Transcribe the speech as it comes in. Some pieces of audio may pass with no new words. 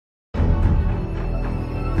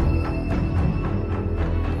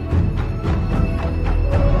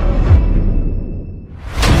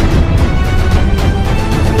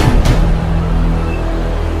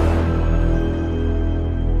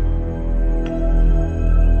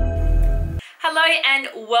Hello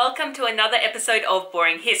and welcome to another episode of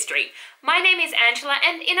Boring History. My name is Angela,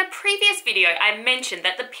 and in a previous video I mentioned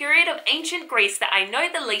that the period of ancient Greece that I know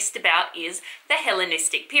the least about is the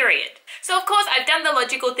Hellenistic period. So of course I've done the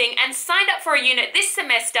logical thing and signed up for a unit this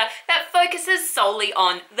semester that focuses solely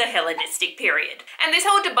on the Hellenistic period. And this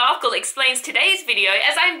whole debacle explains today's video,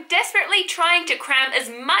 as I'm desperately trying to cram as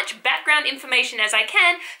much background information as I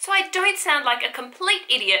can so I don't sound like a complete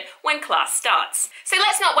idiot when class starts. So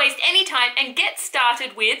let's not waste any time and get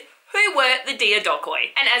started with who were the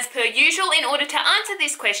Diadochoi? And as per usual, in order to answer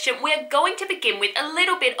this question, we're going to begin with a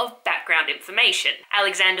little bit of background information.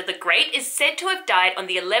 Alexander the Great is said to have died on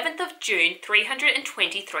the 11th of June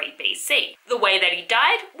 323 BC. The way that he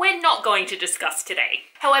died, we're not going to discuss today.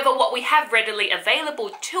 However, what we have readily available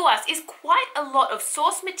to us is quite a lot of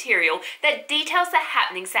source material that details the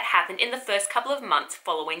happenings that happened in the first couple of months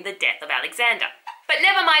following the death of Alexander. But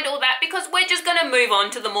never mind all that, because we're just going to move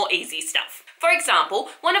on to the more easy stuff. For example,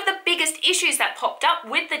 one of the biggest issues that popped up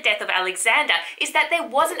with the death of Alexander is that there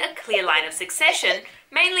wasn't a clear line of succession,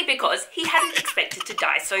 mainly because he hadn't expected to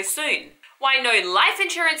die so soon. Why no life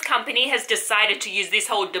insurance company has decided to use this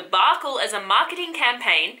whole debacle as a marketing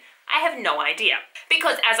campaign, I have no idea.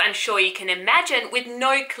 Because as I'm sure you can imagine, with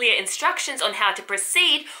no clear instructions on how to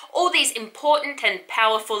proceed, all these important and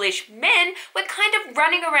powerful-ish men were kind of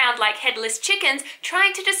running around like headless chickens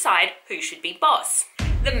trying to decide who should be boss.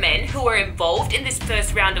 The men who were involved in this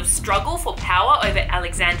first round of struggle for power over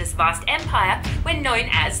Alexander's vast empire were known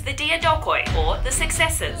as the Diadochoi, or the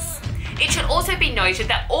successors. It should also be noted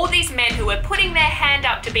that all these men who were putting their hand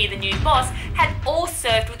up to be the new boss had all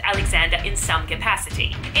served with Alexander in some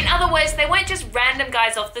capacity. In other words, they weren't just random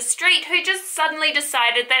guys off the street who just suddenly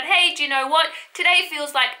decided that, hey, do you know what? Today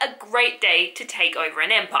feels like a great day to take over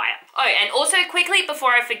an empire. Oh, and also quickly,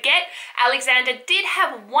 before I forget, Alexander did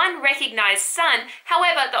have one recognized son.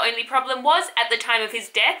 However, the only problem was, at the time of his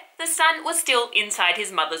death, the son was still inside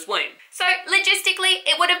his mother's womb. So logistically,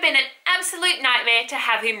 it would have been an absolute nightmare to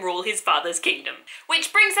have him rule his father's kingdom.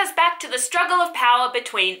 Which brings us back to the struggle of power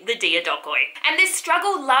between the Diadochoi. And this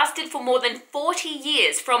struggle lasted for more than 40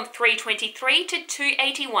 years, from 323 to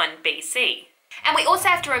 281 BC. And we also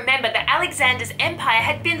have to remember that Alexander's empire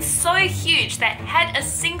had been so huge that had a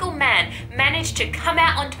single man managed to come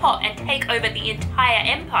out on top and take over the entire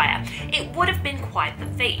empire, it would have been quite the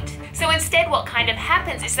feat. So instead, what kind of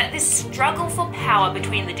happens is that this struggle for power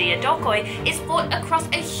between the Diadochoi is fought across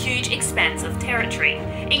a huge expanse of territory,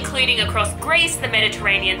 including across Greece, the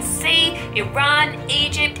Mediterranean Sea, Iran,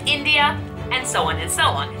 Egypt, India, and so on and so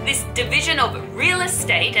on. This division of real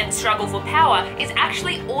estate and struggle for power is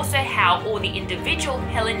actually also how all the individual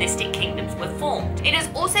Hellenistic kingdoms were formed. It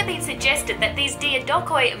has also been suggested that these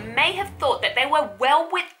Diadochoi may have thought that they were well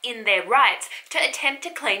within their rights to attempt to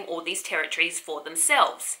claim all these territories for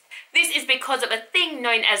themselves. This is because of a thing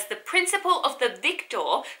known as the principle of the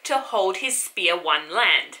victor to hold his spear won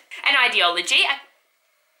land. An ideology.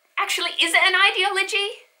 Actually, is it an ideology?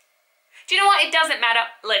 Do you know what? It doesn't matter.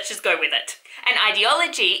 Let's just go with it. An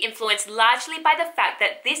ideology influenced largely by the fact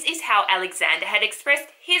that this is how Alexander had expressed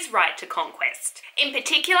his right to conquest. In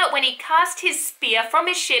particular, when he cast his spear from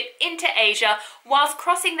his ship into Asia whilst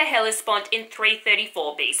crossing the Hellespont in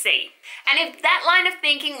 334 BC. And if that line of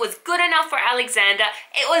thinking was good enough for Alexander,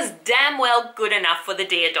 it was damn well good enough for the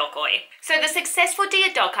Diadochoi. So the successful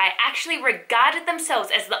Diadochi actually regarded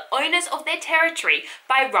themselves as the owners of their territory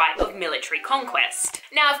by right of military conquest.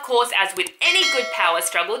 Now, of course, as with any good power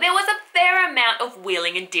struggle, there was a fair amount of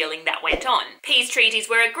wheeling and dealing that went on. Peace treaties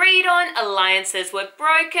were agreed on, alliances were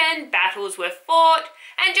broken, battles were fought,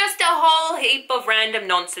 and just a whole heap of random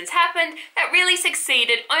nonsense happened that really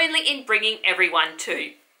succeeded only in bringing everyone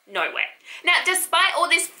to nowhere. Now, despite all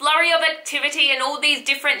this flurry of activity and all these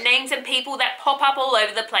different names and people that pop up all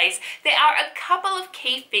over the place, there are a couple of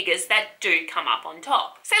key figures that do come up on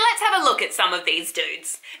top. So let's have a look at some of these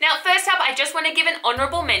dudes. Now, first up, I just want to give an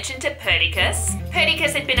honourable mention to Perdiccas.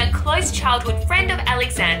 Perdiccas had been a close childhood friend of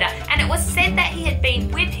Alexander, and it was said that he had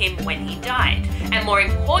been with him when he died. And more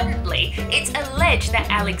importantly, it's alleged that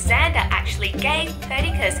Alexander actually gave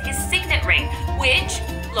Perdiccas his signet ring, which,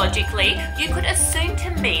 logically, you could assume to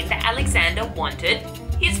mean that Alexander wanted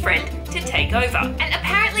his friend to take over. And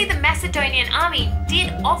apparently the Macedonian army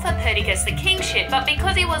did offer Perdiccas the kingship, but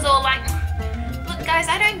because he was all like, look guys,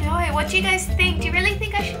 I don't know, what do you guys think? Do you really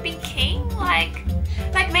think I should be king? Like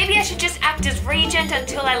maybe I should just act as regent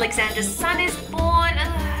until Alexander's son is born?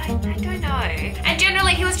 I don't know. And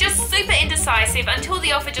generally he was just super indecisive until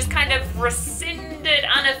the offer just kind of rescinded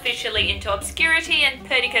unofficially into obscurity, and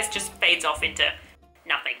Perdiccas just fades off into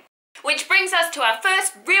nothing. Which brings us to our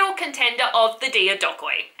first real contender of the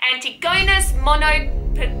Diadochoi, Antigonos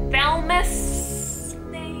Monophthalmos.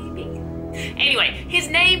 Anyway, his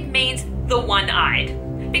name means the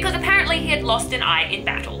one-eyed, because apparently he had lost an eye in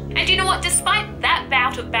battle. And you know what, despite that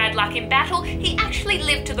bout of bad luck in battle, he actually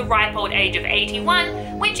lived to the ripe old age of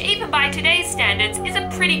 81, which even by today's standards is a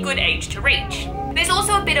pretty good age to reach. There's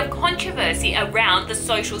also a bit of controversy around the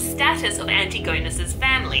social status of Antigonus's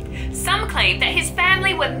family. Some claim that his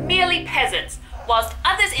family were merely peasants, whilst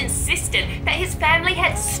others insisted that his family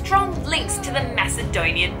had strong links to the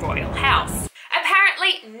Macedonian royal house.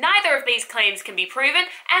 Apparently, neither of these claims can be proven,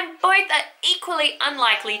 and both are equally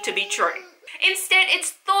unlikely to be true. Instead,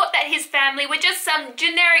 it's thought that his family were just some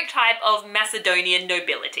generic type of Macedonian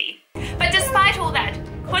nobility. But despite all that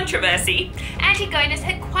controversy, Antigonus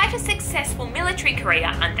had quite a successful military career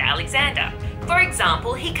under Alexander. For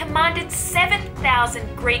example, he commanded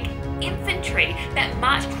 7,000 Greek infantry that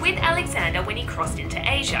marched with Alexander when he crossed into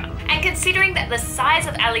Asia. And considering that the size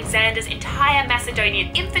of Alexander's entire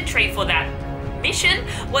Macedonian infantry for that mission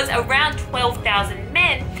was around 12,000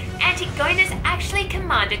 men, Antigonus actually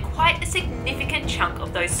commanded quite a significant chunk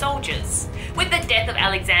of those soldiers. With the death of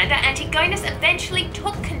Alexander, Antigonus eventually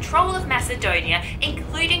took control of Macedonia,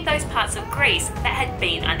 including those parts of Greece that had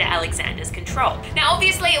been under Alexander's control. Now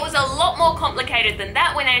obviously it was a lot more complicated than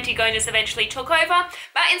that when Antigonus eventually took over,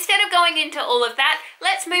 but instead of going into all of that,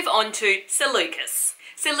 let's move on to Seleucus.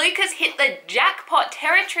 Seleucus hit the jackpot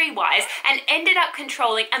territory-wise and ended up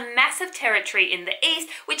controlling a massive territory in the east,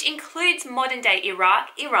 which includes modern-day Iraq,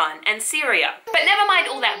 Iran, and Syria. But never mind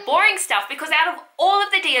all that boring stuff, because out of all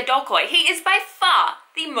of the Diadochoi, he is by far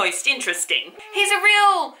the most interesting. He's a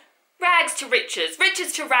real rags to riches,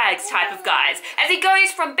 riches to rags type of guys, as he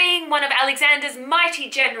goes from being one of Alexander's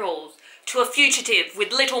mighty generals to a fugitive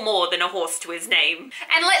with little more than a horse to his name.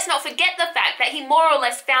 And let's not forget the fact that he more or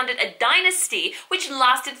less founded a dynasty which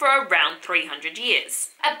lasted for around 300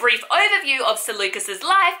 years. A brief overview of Seleucus's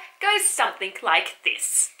life goes something like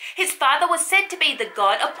this. His father was said to be the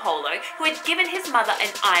god Apollo, who had given his mother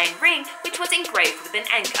an iron ring which was engraved with an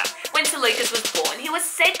anchor. When Seleucus was born, he was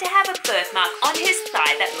said to have a birthmark on his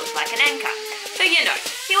thigh that looked like an anchor. So you know,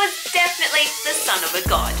 he was definitely the son of a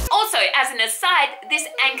god. Also, as an aside, this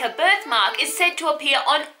anchor birthmark is said to appear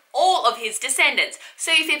on all of his descendants.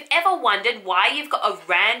 So if you've ever wondered why you've got a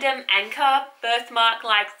random anchor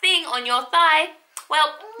birthmark-like thing on your thigh,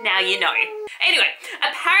 well, now you know. Anyway,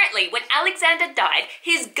 apparently when Alexander died,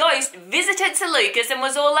 his ghost visited Seleucus and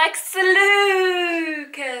was all like,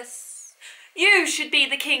 "Seleucus, you should be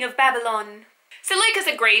the king of Babylon." Seleucus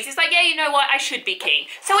agrees. He's like, yeah, you know what, I should be king.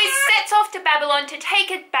 So he sets off to Babylon to take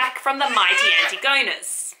it back from the mighty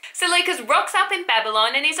Antigonus. Seleucus rocks up in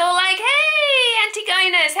Babylon and he's all like, "Hey,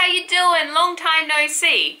 Antigonus, how you doing? Long time no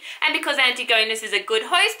see." And because Antigonus is a good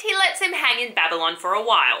host, he lets him hang in Babylon for a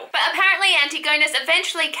while. But apparently Antigonus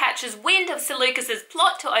eventually catches wind of Seleucus's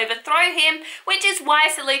plot to overthrow him, which is why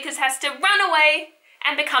Seleucus has to run away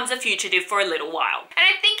and becomes a fugitive for a little while. And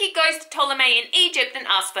I think he goes to Ptolemy in Egypt and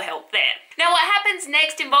asks for help there. Now what happens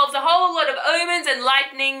next involves a whole lot of omens and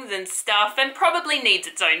lightnings and stuff, and probably needs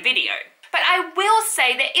its own video. But I will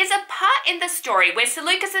say there is a part in the story where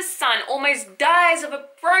Seleucus' son almost dies of a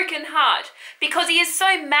broken heart because he is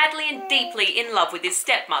so madly and deeply in love with his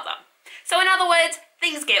stepmother. So in other words,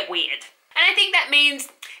 things get weird. And I think that means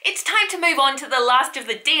it's time to move on to the last of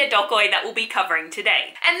the Diadochoi that we'll be covering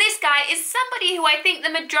today. And this guy is somebody who I think the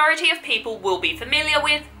majority of people will be familiar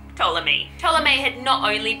with, Ptolemy. Ptolemy had not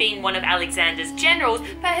only been one of Alexander's generals,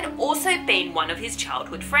 but had also been one of his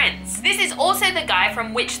childhood friends. This is also the guy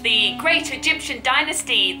from which the great Egyptian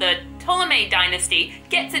dynasty, the Ptolemy dynasty,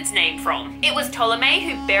 gets its name from. It was Ptolemy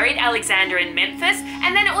who buried Alexander in Memphis,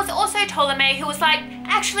 and then it was also Ptolemy who was like,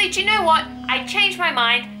 actually, do you know what? I changed my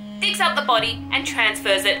mind, digs up the body and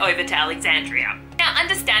transfers it over to Alexandria. Now,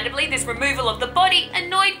 understandably, this removal of the body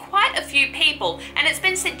annoyed quite a few people, and it's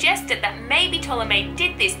been suggested that maybe Ptolemy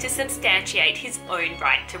did this to substantiate his own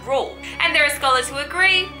right to rule. And there are scholars who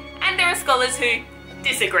agree, and there are scholars who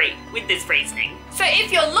disagree with this reasoning. So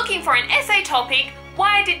if you're looking for an essay topic,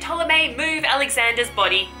 why did Ptolemy move Alexander's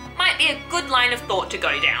body? Might be a good line of thought to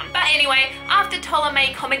go down. But anyway, after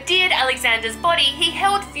Ptolemy commandeered Alexander's body, he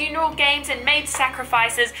held funeral games and made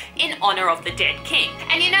sacrifices in honor of the dead king.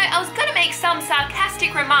 And you know, I was gonna make some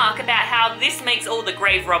sarcastic remark about how this makes all the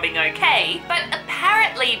grave robbing okay, but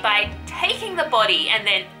apparently by taking the body and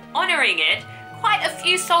then honoring it, quite a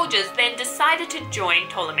few soldiers then decided to join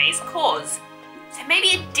Ptolemy's cause. So maybe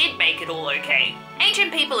it did make it all okay.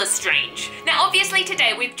 Ancient people are strange. Now obviously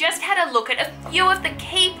today we've just had a look at a few of the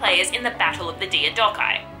key players in the Battle of the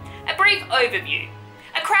Diadochi. A brief overview.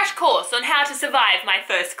 A crash course on how to survive my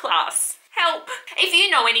first class. Help! If you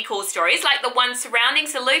know any cool stories like the ones surrounding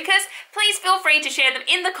Seleucus, please feel free to share them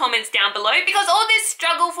in the comments down below, because all this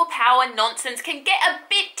struggle for power nonsense can get a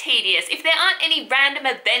bit tedious if there aren't any random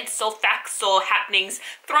events or facts or happenings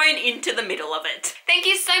thrown into the middle of it. Thank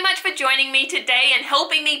you so much for joining me today and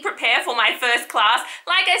helping me prepare for my first class.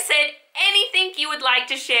 Like I said, anything you would like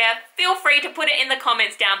to share, feel free to put it in the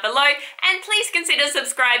comments down below, and please consider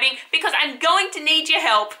subscribing because I'm going to need your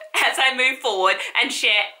help as I move forward and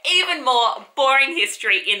share even more boring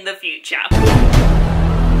history in the future.